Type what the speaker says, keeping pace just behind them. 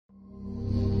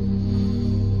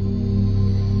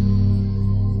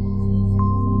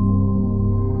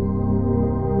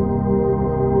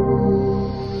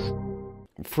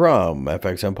From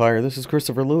FX Empire, this is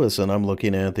Christopher Lewis, and I'm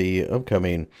looking at the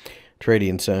upcoming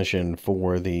trading session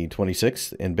for the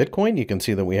 26th in Bitcoin. You can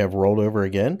see that we have rolled over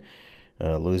again,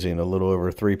 losing a little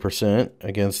over 3%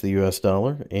 against the US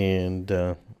dollar,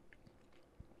 and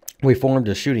we formed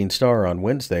a shooting star on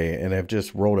Wednesday and have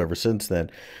just rolled over since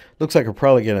then. Looks like we're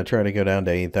probably going to try to go down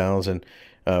to 8,000.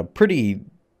 Pretty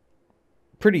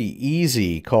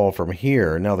easy call from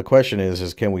here. Now the question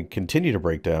is can we continue to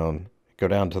break down, go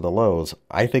down to the lows?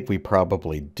 I think we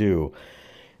probably do.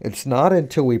 It's not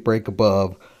until we break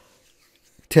above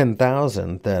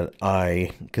 10,000 that I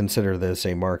consider this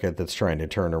a market that's trying to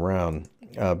turn around.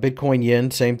 Bitcoin yen,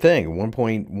 same thing.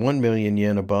 1.1 million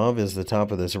yen above is the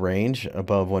top of this range,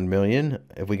 above 1 million.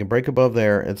 If we can break above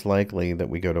there, it's likely that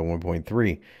we go to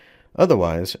 1.3.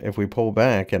 Otherwise, if we pull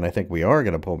back, and I think we are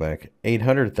going to pull back,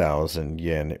 800,000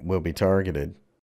 yen will be targeted.